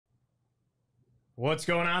What's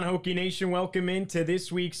going on, Hokie Nation? Welcome into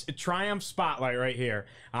this week's Triumph Spotlight right here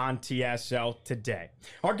on TSL Today.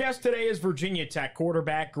 Our guest today is Virginia Tech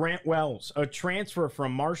quarterback Grant Wells, a transfer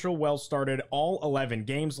from Marshall. Wells started all 11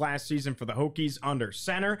 games last season for the Hokies under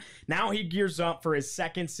center. Now he gears up for his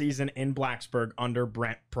second season in Blacksburg under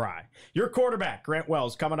Brent Pry. Your quarterback, Grant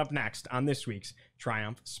Wells, coming up next on this week's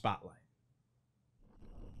Triumph Spotlight.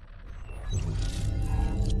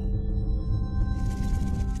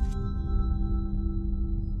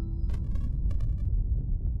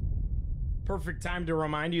 Perfect time to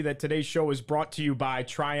remind you that today's show is brought to you by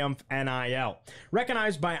Triumph NIL.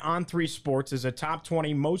 Recognized by On3 Sports as a top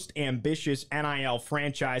 20 most ambitious NIL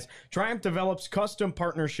franchise, Triumph develops custom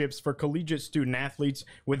partnerships for collegiate student athletes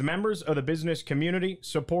with members of the business community,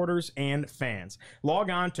 supporters, and fans. Log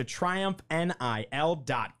on to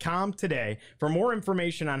triumphnil.com today for more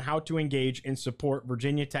information on how to engage and support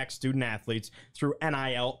Virginia Tech student athletes through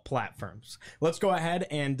NIL platforms. Let's go ahead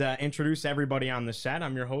and introduce everybody on the set.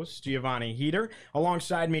 I'm your host, Giovanni.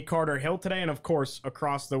 Alongside me, Carter Hill today, and of course,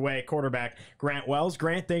 across the way, quarterback Grant Wells.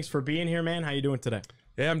 Grant, thanks for being here, man. How you doing today?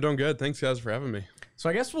 Yeah, I'm doing good. Thanks, guys, for having me. So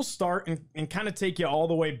I guess we'll start and kind of take you all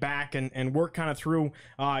the way back and work kind of through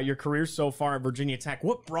your career so far at Virginia Tech.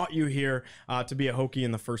 What brought you here to be a Hokie in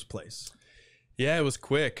the first place? Yeah, it was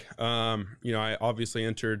quick. I obviously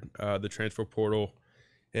entered the transfer portal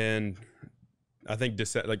in, I think,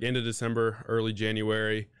 end of December, early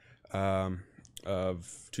January.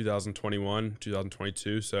 Of 2021,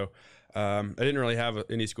 2022. So I didn't really have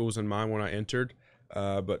any schools in mind when I entered,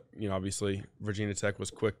 but obviously Virginia Tech was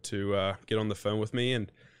quick to get on the phone with me,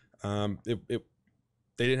 and they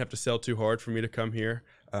didn't have to sell too hard for me to come here.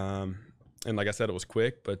 And like I said, it was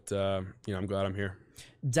quick, but I'm glad I'm here.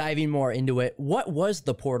 Diving more into it, what was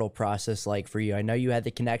the portal process like for you? I know you had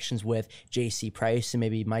the connections with J.C. Price and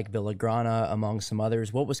maybe Mike Villagrana, among some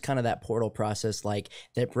others. What was kind of that portal process like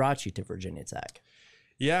that brought you to Virginia Tech?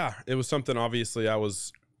 Yeah, it was something obviously I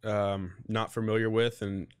was not familiar with,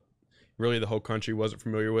 and really the whole country wasn't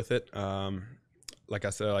familiar with it. Like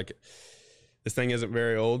I said, this thing isn't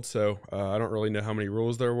very old, so I don't really know how many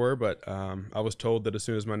rules there were, but I was told that as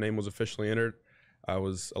soon as my name was officially entered, I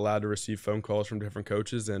was allowed to receive phone calls from different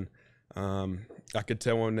coaches, and I could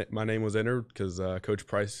tell when my name was entered because Coach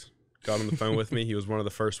Price got on the phone with me. He was one of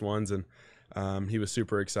the first ones, and he was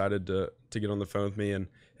super excited to get on the phone with me and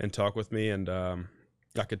talk with me, and I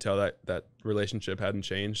could tell that relationship hadn't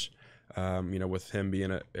changed, with him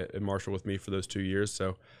being at Marshall with me for those 2 years.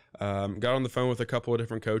 So got on the phone with a couple of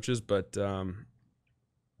different coaches, but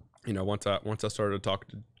once I started to talk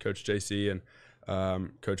to Coach JC and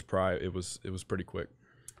Coach Pry, it was pretty quick.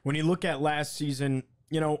 When you look at last season,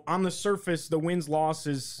 on the surface, the wins,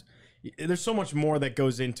 losses, there's so much more that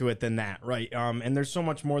goes into it than that, right? And there's so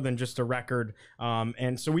much more than just a record.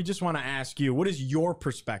 And so we just want to ask you, what is your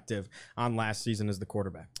perspective on last season as the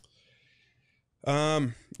quarterback?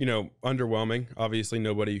 Underwhelming. Obviously,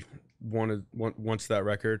 nobody wants that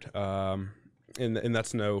record, and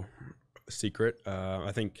that's no secret.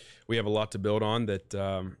 I think we have a lot to build on that,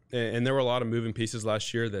 and there were a lot of moving pieces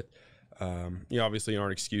last year that obviously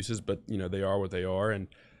aren't excuses, but they are what they are, and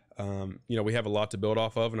we have a lot to build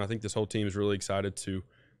off of, and I think this whole team is really excited to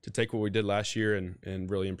take what we did last year and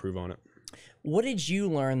really improve on it. What did you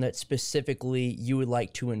learn that specifically you would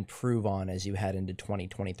like to improve on as you head into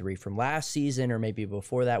 2023 from last season or maybe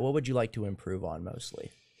before that? What would you like to improve on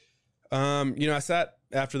mostly? I sat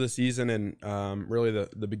after the season and really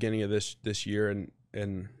the beginning of this year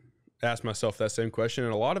and asked myself that same question,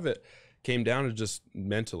 and a lot of it came down to just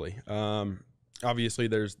mentally. Obviously,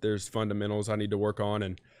 there's fundamentals I need to work on,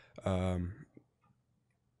 and a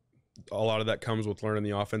lot of that comes with learning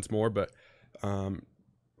the offense more, but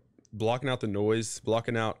blocking out the noise,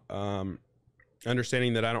 blocking out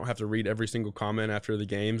understanding that I don't have to read every single comment after the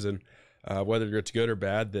games, and whether it's good or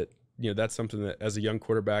bad, that that's something that as a young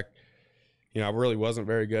quarterback, I really wasn't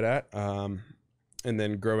very good at. And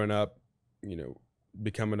then growing up,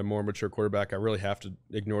 becoming a more mature quarterback, I really have to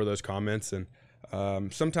ignore those comments. And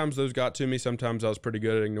sometimes those got to me. Sometimes I was pretty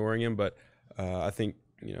good at ignoring them. But I think,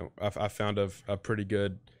 I found a pretty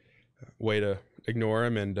good way to ignore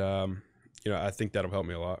them. And, I think that'll help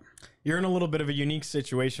me a lot. You're in a little bit of a unique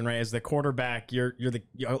situation, right? As the quarterback, you're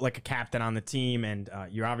like a captain on the team, and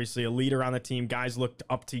you're obviously a leader on the team. Guys looked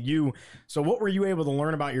up to you. So what were you able to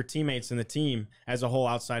learn about your teammates and the team as a whole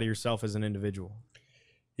outside of yourself as an individual?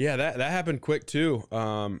 Yeah, that happened quick too.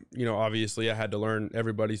 Obviously I had to learn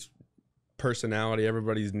everybody's personality,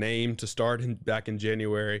 everybody's name to start back in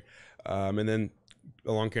January. And then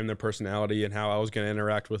along came their personality and how I was going to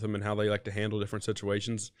interact with them and how they like to handle different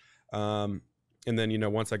situations. And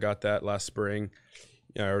then, once I got that last spring,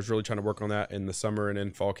 I was really trying to work on that in the summer and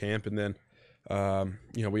in fall camp. And then,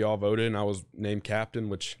 we all voted and I was named captain,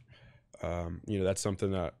 which, that's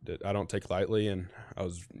something that I don't take lightly. And I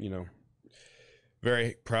was,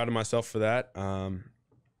 very proud of myself for that.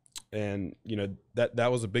 And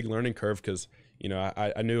that was a big learning curve because,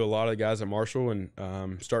 I knew a lot of the guys at Marshall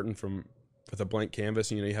and starting from with a blank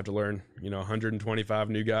canvas, you have to learn, 125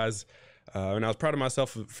 new guys. And I was proud of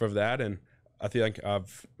myself for that. And I think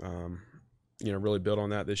I've, really built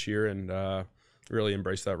on that this year and really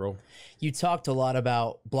embraced that role. You talked a lot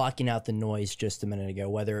about blocking out the noise just a minute ago,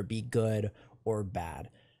 whether it be good or bad.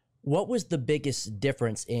 What was the biggest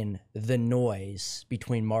difference in the noise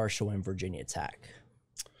between Marshall and Virginia Tech?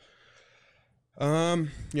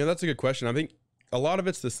 That's a good question. I think a lot of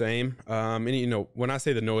it's the same. And when I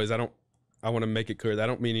say the noise, I want to make it clear that I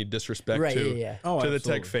don't mean any disrespect to the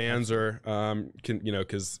Tech fans or,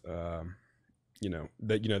 because,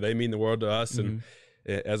 they mean the world to us and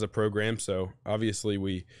as a program. So obviously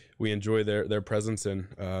we enjoy their presence and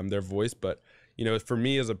their voice. But, for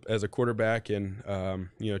me as a quarterback and,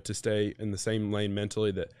 to stay in the same lane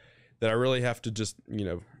mentally that I really have to just,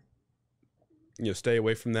 stay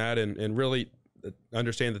away from that and really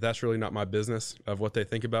understand that that's really not my business of what they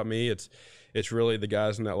think about me. It's really the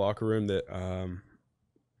guys in that locker room that,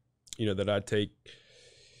 that I take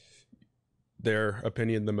their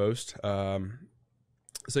opinion the most.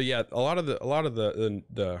 So yeah, a lot of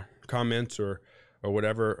the comments or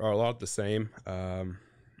whatever are a lot the same.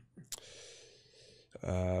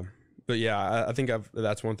 But yeah, I think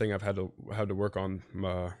that's one thing I've had to work on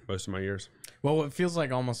most of my years. Well, it feels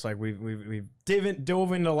like almost like we've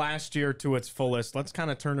dove into last year to its fullest. Let's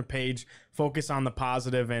kind of turn a page, focus on the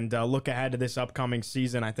positive, and look ahead to this upcoming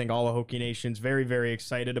season. I think all of Hokie Nation's very, very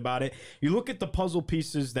excited about it. You look at the puzzle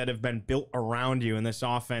pieces that have been built around you in this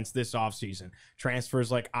offense this offseason.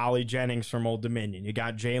 Transfers like Ollie Jennings from Old Dominion. You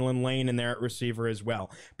got Jalen Lane in there at receiver as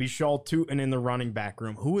well. Bishal Tootin in the running back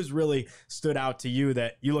room. Who has really stood out to you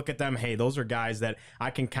that you look at them, hey, those are guys that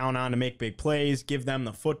I can count on to make big plays, give them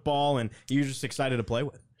the football, and you're just excited to play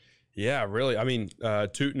with? Yeah, really. I mean,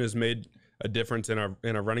 Tootin has made a difference in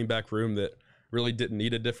a running back room that really didn't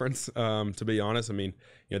need a difference, to be honest. I mean,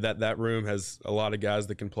 that room has a lot of guys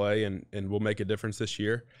that can play and will make a difference this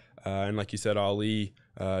year. And like you said, Ali,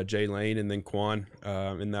 Jay Lane, and then Quan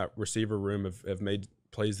in that receiver room have made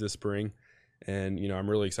plays this spring. And, I'm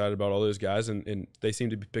really excited about all those guys, and they seem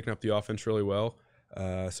to be picking up the offense really well.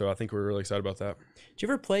 So I think we're really excited about that. Did you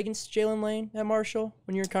ever play against Jalen Lane at Marshall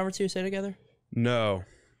when you were in Conference USA together? No.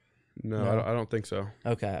 I don't think so.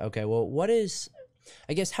 Okay. Well,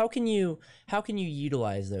 how can you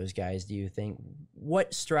utilize those guys, do you think?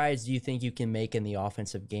 What strides do you think you can make in the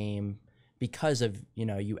offensive game because of,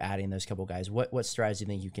 you adding those couple guys? What strides do you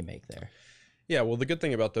think you can make there? Yeah, well, the good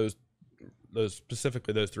thing about those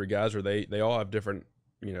specifically those three guys are they all have different,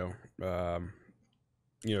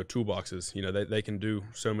 toolboxes. They can do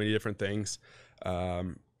so many different things.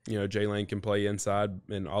 Jay Lane can play inside,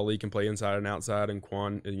 and Ali can play inside and outside, and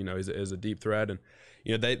Quan, is a deep threat, and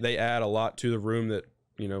they add a lot to the room that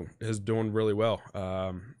is doing really well.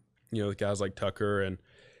 Guys like Tucker and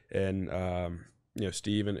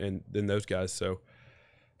Steve and those guys. So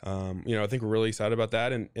I think we're really excited about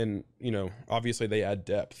that, and obviously they add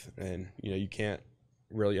depth, and you can't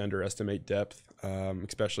really underestimate depth,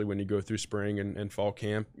 especially when you go through spring and fall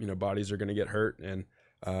camp. Bodies are going to get hurt, and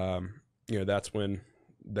that's when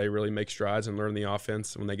they really make strides and learn the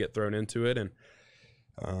offense when they get thrown into it. And,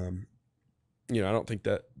 I don't think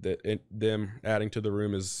that them adding to the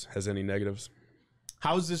room has any negatives.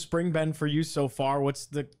 How's this spring been for you so far? What's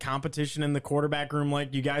the competition in the quarterback room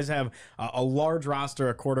like? You guys have a large roster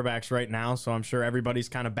of quarterbacks right now, so I'm sure everybody's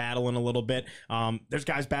kind of battling a little bit. There's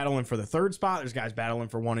guys battling for the third spot. There's guys battling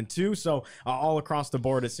for 1 and 2. So all across the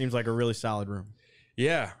board, it seems like a really solid room.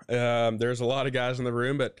 Yeah, there's a lot of guys in the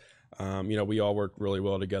room, but we all work really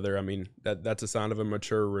well together. I mean, that's a sign of a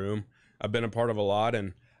mature room. I've been a part of a lot,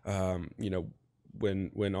 and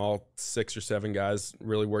when all 6 or 7 guys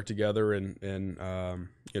really work together and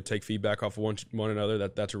take feedback off of one another,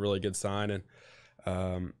 that's a really good sign.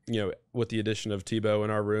 And with the addition of Tebow in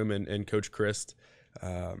our room and Coach Christ,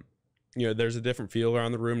 there's a different feel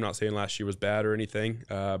around the room. Not saying last year was bad or anything,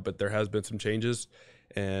 but there has been some changes,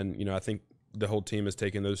 and I think the whole team has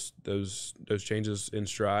taken those changes in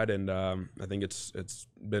stride, and I think it's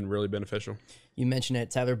been really beneficial. You mentioned it,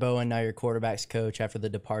 Tyler Bowen, now your quarterback's coach after the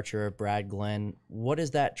departure of Brad Glenn. What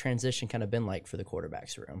has that transition kind of been like for the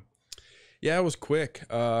quarterback's room? Yeah, it was quick.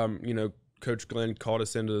 Coach Glenn called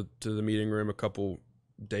us into the meeting room a couple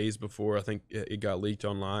days before. I think it got leaked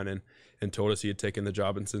online and told us he had taken the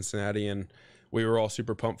job in Cincinnati and we were all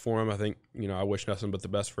super pumped for him. I think, I wish nothing but the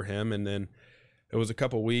best for him. And then it was a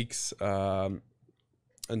couple weeks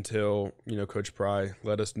until, Coach Pry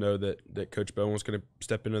let us know that Coach Bowen was going to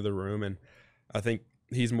step into the room. And I think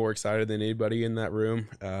he's more excited than anybody in that room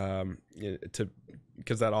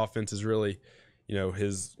because that offense is really,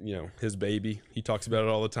 his baby. He talks about it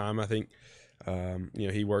all the time. I think,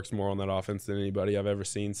 he works more on that offense than anybody I've ever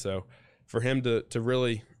seen. So for him to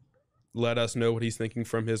really let us know what he's thinking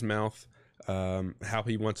from his mouth, how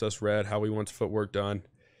he wants us read, how he wants footwork done,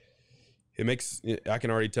 I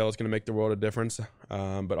can already tell it's going to make the world a difference.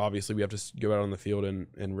 But obviously we have to go out on the field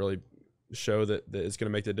and really show that it's going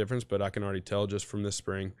to make the difference. But I can already tell just from this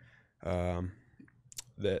spring that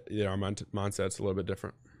our mindset's a little bit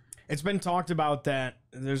different. It's been talked about that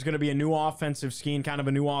there's going to be a new offensive scheme, kind of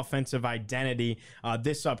a new offensive identity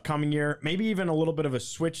this upcoming year, maybe even a little bit of a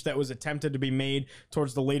switch that was attempted to be made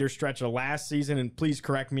towards the later stretch of last season. And please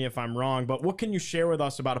correct me if I'm wrong, but what can you share with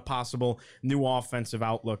us about a possible new offensive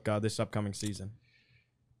outlook this upcoming season?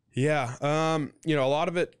 Yeah, a lot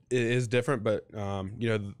of it is different, but,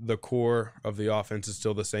 the core of the offense is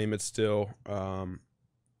still the same. It's still,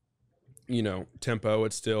 tempo.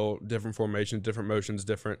 It's still different formations, different motions,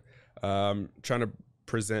 different trying to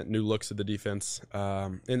present new looks to the defense.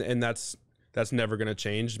 And that's never going to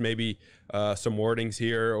change. Maybe some wordings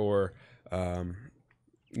here or,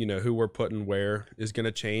 who we're putting where is going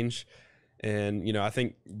to change. And, I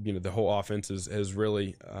think, the whole offense has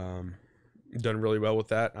really done really well with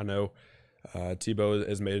that. I know Tebow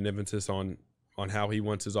has made an emphasis on how he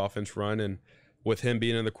wants his offense run. And with him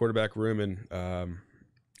being in the quarterback room and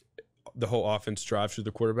the whole offense drives through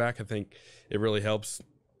the quarterback, I think it really helps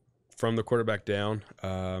from the quarterback down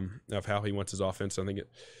of how he wants his offense. I think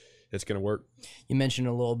it's going to work. You mentioned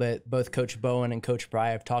a little bit, both Coach Bowen and Coach Pry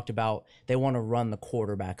have talked about they want to run the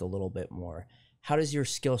quarterback a little bit more. How does your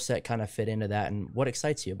skill set kind of fit into that, and what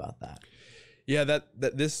excites you about that? Yeah, that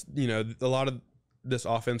this, a lot of this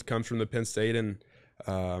offense comes from the Penn State, and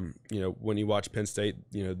when you watch Penn State,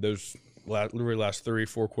 those literally last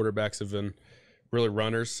 3-4 quarterbacks have been really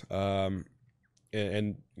runners, and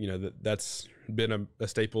that's been a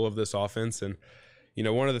staple of this offense. And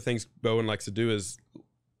one of the things Bowen likes to do is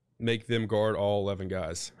make them guard all 11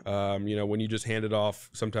 guys. When you just hand it off,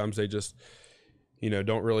 sometimes they just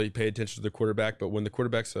don't really pay attention to the quarterback. But when the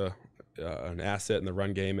quarterback's an asset in the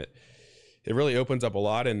run game, it really opens up a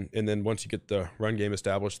lot. And then once you get the run game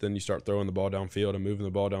established, then you start throwing the ball downfield and moving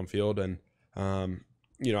the ball downfield. And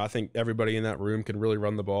I think everybody in that room can really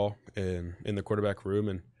run the ball in the quarterback room.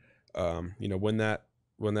 And,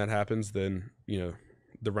 when that happens, then,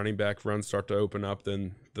 the running back runs start to open up,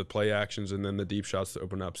 then the play actions, and then the deep shots to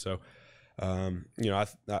open up. So,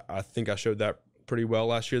 I think I showed that pretty well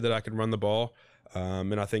last year that I could run the ball.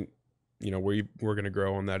 And I think, we're going to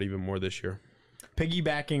grow on that even more this year.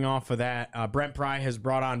 Piggybacking off of that, Brent Pry has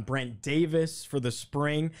brought on Brent Davis for the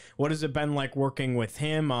spring. What has it been like working with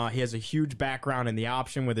him? He has a huge background in the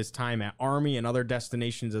option with his time at Army and other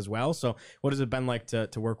destinations as well. So what has it been like to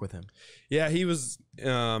work with him? Yeah, he was, he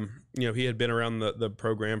had been around the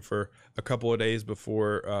program for a couple of days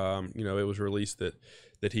before, it was released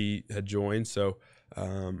that he had joined. So,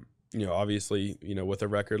 obviously, with a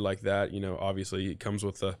record like that, obviously it comes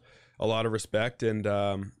with a lot of respect.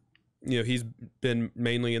 And, he's been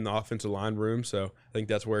mainly in the offensive line room, so I think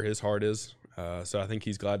that's where his heart is. So I think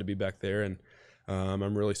he's glad to be back there, and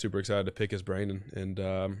I'm really super excited to pick his brain, and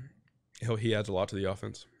he adds a lot to the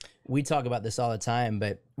offense. We talk about this all the time,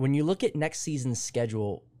 but when you look at next season's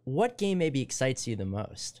schedule, what game maybe excites you the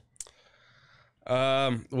most?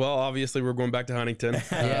 Well, obviously we're going back to Huntington.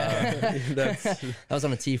 Yeah, that was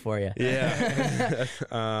on a tee for you. Yeah.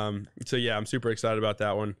 So yeah, I'm super excited about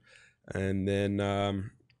that one, and then.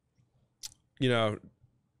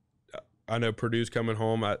 I know Purdue's coming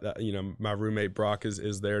home. My roommate Brock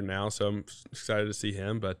is there now, so I'm excited to see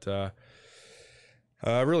him. But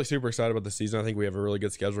really super excited about the season. I think we have a really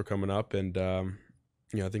good schedule coming up, and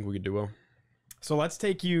I think we could do well. So let's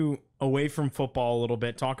take you away from football a little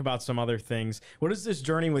bit, talk about some other things. What has this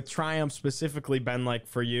journey with Triumph specifically been like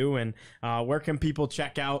for you, and where can people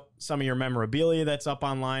check out some of your memorabilia that's up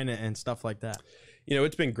online and stuff like that?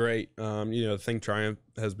 It's been great. The thing Triumph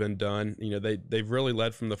has been done. They've really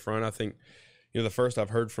led from the front. I think, the first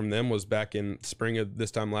I've heard from them was back in spring of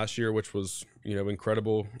this time last year, which was,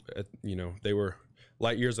 incredible. They were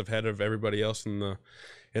light years ahead of everybody else in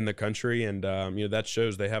the country, and that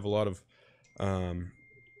shows they have a lot of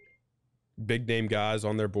big name guys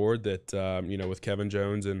on their board that with Kevin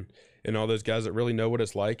Jones and all those guys that really know what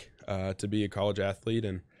it's like to be a college athlete,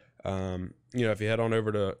 and If you head on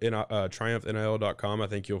over to triumphnil.com, I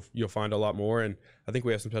think you'll find a lot more, and I think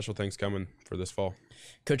we have some special things coming for this fall.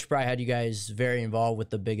 Coach Pry had you guys very involved with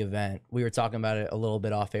the big event. We were talking about it a little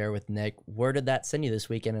bit off air with Nick. Where did that send you this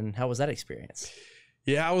weekend, and how was that experience?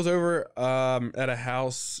 Yeah, I was over at a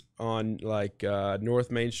house on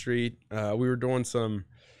North Main Street. We were doing some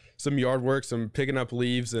yard work, some picking up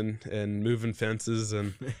leaves and moving fences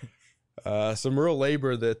and some real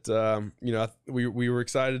labor that we were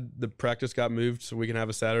excited the practice got moved so we can have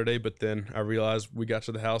a Saturday, but then I realized we got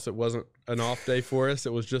to the house, it wasn't an off day for us.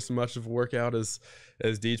 It was just as much of a workout as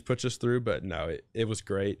Deej put us through, but no, it was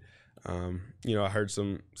great. I heard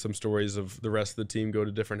some stories of the rest of the team go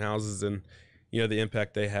to different houses and the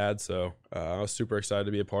impact they had. So I was super excited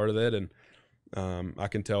to be a part of it. And I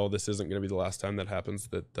can tell this isn't going to be the last time that happens,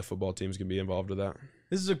 that the football team's going to be involved with that.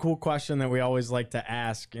 This is a cool question that we always like to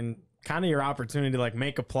ask, and kind of your opportunity to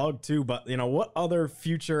make a plug too. But what other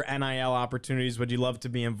future NIL opportunities would you love to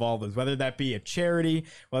be involved with? Whether that be a charity,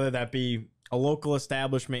 whether that be a local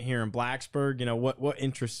establishment here in Blacksburg, what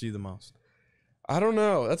interests you the most? I don't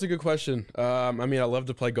know. That's a good question. I love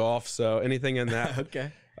to play golf, so anything in that.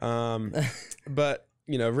 Okay. But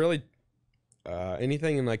really,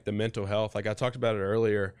 anything in the mental health, I talked about it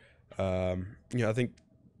earlier. I think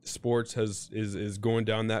sports is going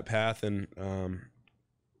down that path, and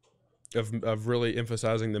of really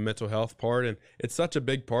emphasizing the mental health part, and it's such a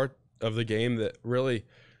big part of the game that really,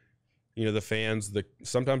 the fans,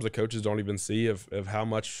 sometimes the coaches don't even see of how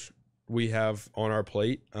much we have on our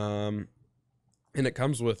plate, and it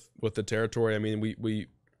comes with the territory. I mean,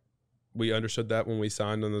 we understood that when we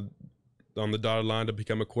signed on the dotted line to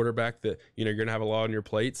become a quarterback, that you're going to have a lot on your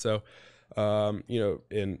plate. So and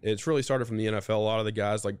it's really started from the NFL. A lot of the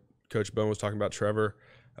guys, like Coach Bone was talking about, Trevor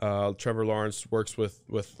Lawrence works with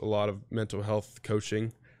a lot of mental health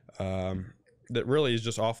coaching that really is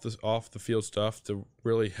just off the field stuff to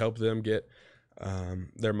really help them get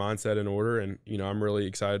their mindset in order. And I'm really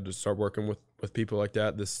excited to start working with people like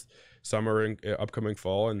that this summer and upcoming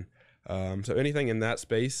fall. And so anything in that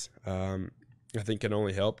space, I think can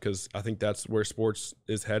only help, because I think that's where sports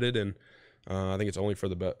is headed, and I think it's only for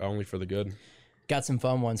the good. Got some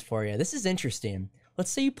fun ones for you. This is interesting. Let's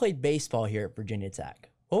say you played baseball here at Virginia Tech.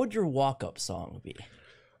 What would your walk-up song be?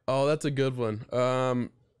 Oh, that's a good one.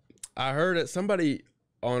 I heard it. Somebody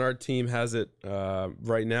on our team has it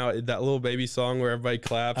right now. That little baby song where everybody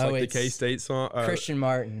claps, the K-State song. Christian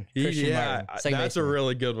Martin. Martin. That's a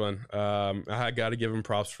really good one. I got to give him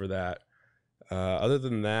props for that. Other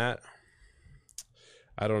than that,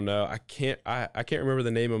 I don't know. I can't remember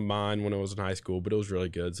the name of mine when I was in high school, but it was really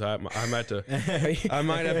good. So I might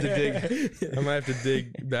have to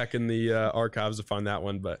dig back in the archives to find that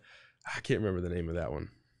one, but I can't remember the name of that one.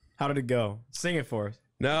 How did it go? Sing it for us.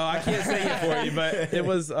 No, I can't sing it for you, but it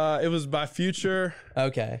was by Future.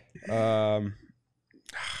 Okay. I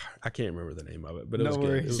can't remember the name of it, but it was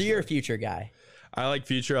good. So you're a Future guy. I like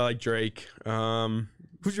Future. I like Drake.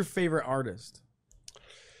 Who's your favorite artist?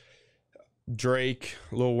 Drake,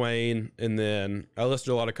 Lil Wayne, and then I listen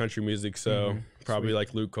to a lot of country music, so probably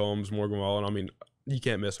like Luke Combs, Morgan Wallen. I mean, you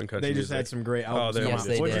can't miss on country music. They just had some great albums.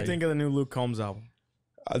 What did you think of the new Luke Combs album?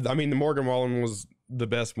 I mean, the Morgan Wallen was the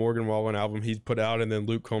best Morgan Wallen album he's put out, and then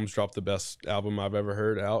Luke Combs dropped the best album I've ever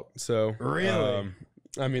heard out. So really,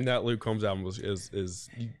 I mean, that Luke Combs album is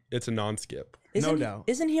it's a non-skip. No doubt.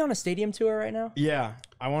 Isn't he on a stadium tour right now? Yeah,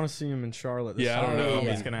 I want to see him in Charlotte. This summer. I don't know if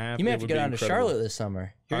it's gonna happen. You may have to go down to Charlotte this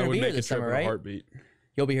summer. You're gonna be here this summer, right? Heartbeat.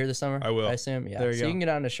 You'll be here this summer? I will. I assume. Yeah. There you so go. you can get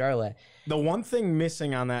down to Charlotte. The one thing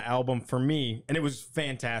missing on that album for me, and it was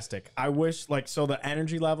fantastic. I wish the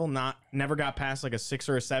energy level never got past a 6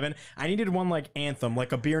 or a 7. I needed one like Anthem,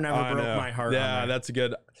 like A Beer Never Broke My Heart. Yeah, that's a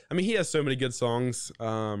good. I mean, he has so many good songs.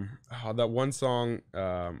 That one song,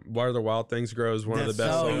 "Why the Wild Things Grow," is one of the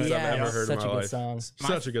best songs I've ever heard in my life.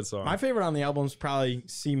 Such a good song. My favorite on the album is probably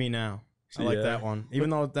 "See Me Now." I like that one, even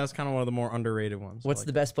though that's kind of one of the more underrated ones. What's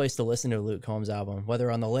the best place to listen to a Luke Combs album? Whether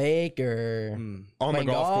on the lake or on the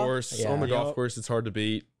golf course? Yeah. On the golf course, it's hard to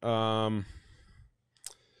beat. Yeah,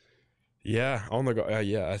 on the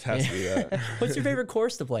yeah, it has to be that. What's your favorite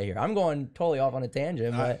course to play here? I'm going totally off on a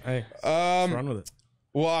tangent, but hey, let's run with it.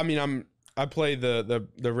 Well, I mean, I play the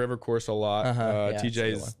river course a lot.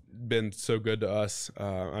 TJ's been so good to us.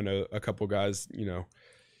 I know a couple guys,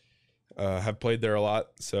 have played there a lot,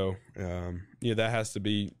 so that has to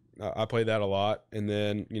be. I play that a lot, and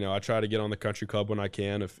then I try to get on the country club when I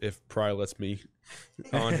can, if Pry lets me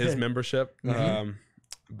on his membership.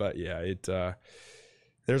 But yeah,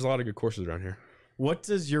 there's a lot of good courses around here. What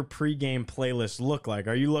does your pregame playlist look like?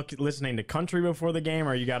 Are you listening to country before the game,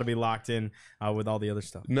 or you got to be locked in with all the other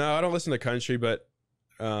stuff? No, I don't listen to country, but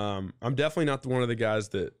I'm definitely not one of the guys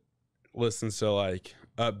that listens to like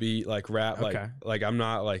upbeat, like rap. Okay. Like I'm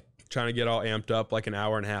not like trying to get all amped up like an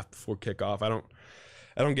hour and a half before kickoff. I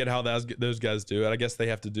don't get how those guys do it. I guess they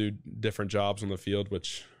have to do different jobs on the field,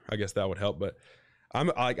 which I guess that would help. But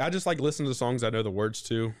I just like listening to songs I know the words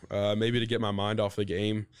to, maybe to get my mind off the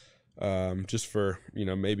game, just for, you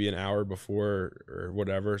know, maybe an hour before or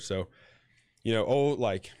whatever. So, you know, old,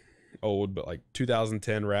 but like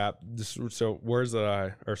 2010 rap. So words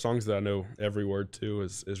or songs that I know every word to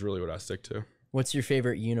is really what I stick to. What's your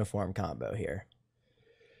favorite uniform combo here?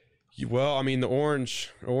 Well, I mean, the orange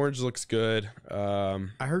looks good. I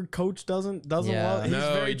heard Coach doesn't Yeah. love. He's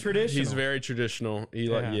very traditional. He's very traditional.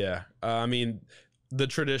 I mean, the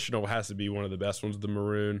traditional has to be one of the best ones. The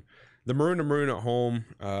maroon to maroon at home,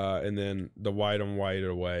 and then the white on white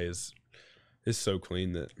away is so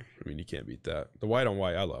clean that, I mean, you can't beat that. The white on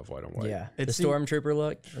white, I love white on white. Yeah, It's the stormtrooper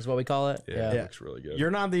look is what we call it. Yeah, it looks really good.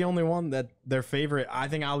 You're not the only one that their favorite. I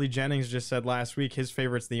think Ollie Jennings just said last week his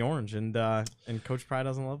favorite's the orange, and Coach Pry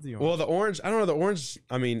doesn't love the orange. Well, the orange, I don't know. The orange,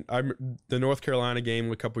 I mean, the North Carolina game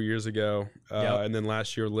a couple years ago, and then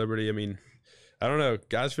last year Liberty. I mean, I don't know.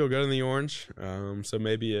 Guys feel good in the orange, so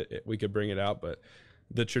maybe we could bring it out, but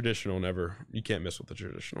the traditional you can't miss with the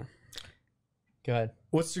traditional. Go ahead.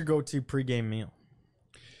 What's your go-to pregame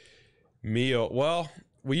meal? Well,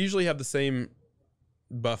 we usually have the same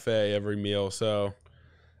buffet every meal, so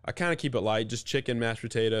I kind of keep it light, just chicken, mashed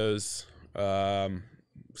potatoes,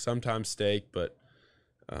 sometimes steak, but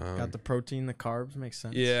Got the protein, the carbs, makes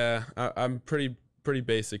sense. yeah, I'm pretty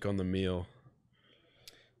basic on the meal.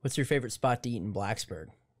 What's your favorite spot to eat in Blacksburg?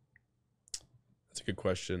 That's a good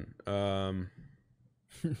question. I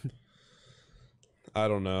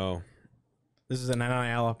don't know. This is an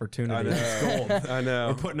NIL opportunity. I know. It's gold. I know.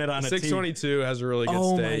 We're putting it on a 622 has a really good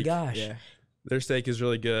Oh steak. my gosh. Yeah. Their steak is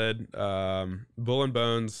really good. Bull and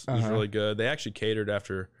Bones is really good. They actually catered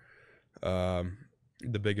after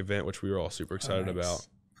the big event, which we were all super excited nice.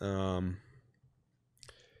 about.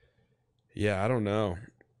 Yeah, I don't know.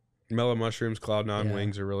 Mellow Mushrooms, Cloud9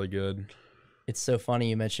 wings are really good. It's so funny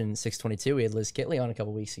you mentioned 622. We had Liz Kitley on a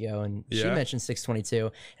couple weeks ago, and she mentioned 622,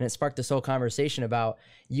 and it sparked this whole conversation about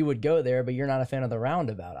you would go there, but you're not a fan of the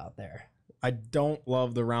roundabout out there. I don't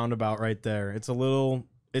love the roundabout right there. It's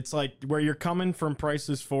like where you're coming from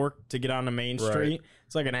Price's Fork to get on the main street.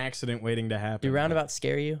 It's like an accident waiting to happen. Do roundabouts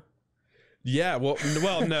scare you? Yeah, well,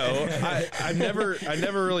 no, I've never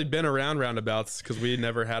really been around roundabouts because we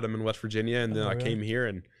never had them in West Virginia, and then I came here,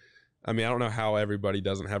 and I mean, I don't know how everybody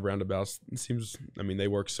doesn't have roundabouts. It seems, I mean, they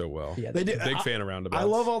work so well. Yeah, They do. Big fan of roundabouts. I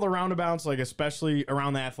love all the roundabouts, like especially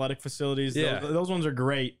around the athletic facilities. Yeah. Those ones are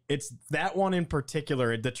great. It's that one in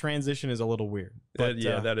particular. The transition is a little weird. But,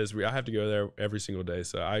 that is weird. I have to go there every single day,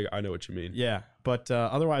 so I know what you mean. Yeah, but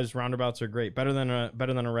otherwise, roundabouts are great. Better than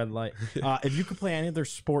a red light. If you could play any other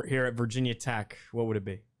sport here at Virginia Tech, what would it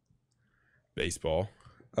be? Baseball.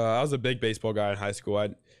 I was a big baseball guy in high school.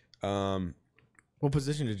 What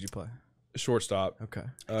position did you play? Shortstop. Okay.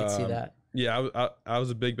 I can see that. Yeah, I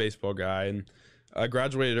was a big baseball guy, and I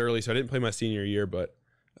graduated early, so I didn't play my senior year. But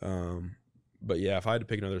yeah, if I had to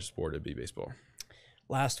pick another sport, it'd be baseball.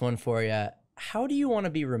 Last one for you. How do you want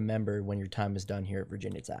to be remembered when your time is done here at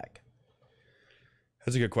Virginia Tech?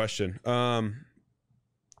 That's a good question.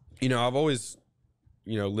 You know, I've always,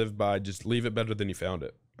 lived by just leave it better than you found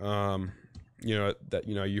it. You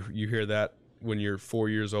hear that when you're 4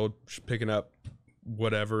 years old, picking up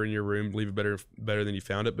whatever in your room, leave it better than you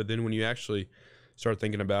found it. But then when you actually start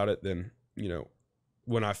thinking about it, then,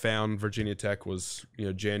 when I found Virginia Tech was,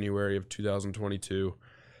 January of 2022.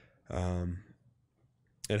 And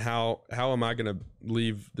how am I going to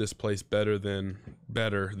leave this place better than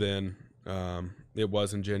it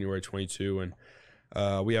was in January 22? And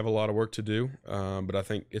we have a lot of work to do, but I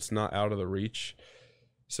think it's not out of the reach.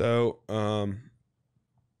 So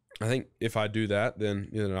I think if I do that,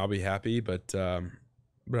 then I'll be happy. But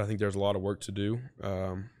I think there's a lot of work to do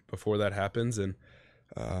before that happens, and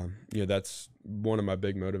that's one of my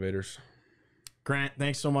big motivators. Grant,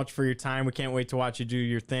 thanks so much for your time. We can't wait to watch you do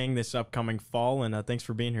your thing this upcoming fall, and thanks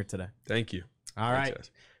for being here today. Thank you. All right. Guys.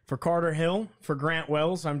 For Carter Hill, for Grant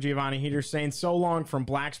Wells, I'm Giovanni Heater saying so long from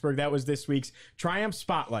Blacksburg. That was this week's Triumph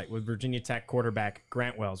Spotlight with Virginia Tech quarterback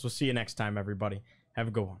Grant Wells. We'll see you next time, everybody. Have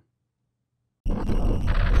a good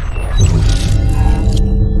one.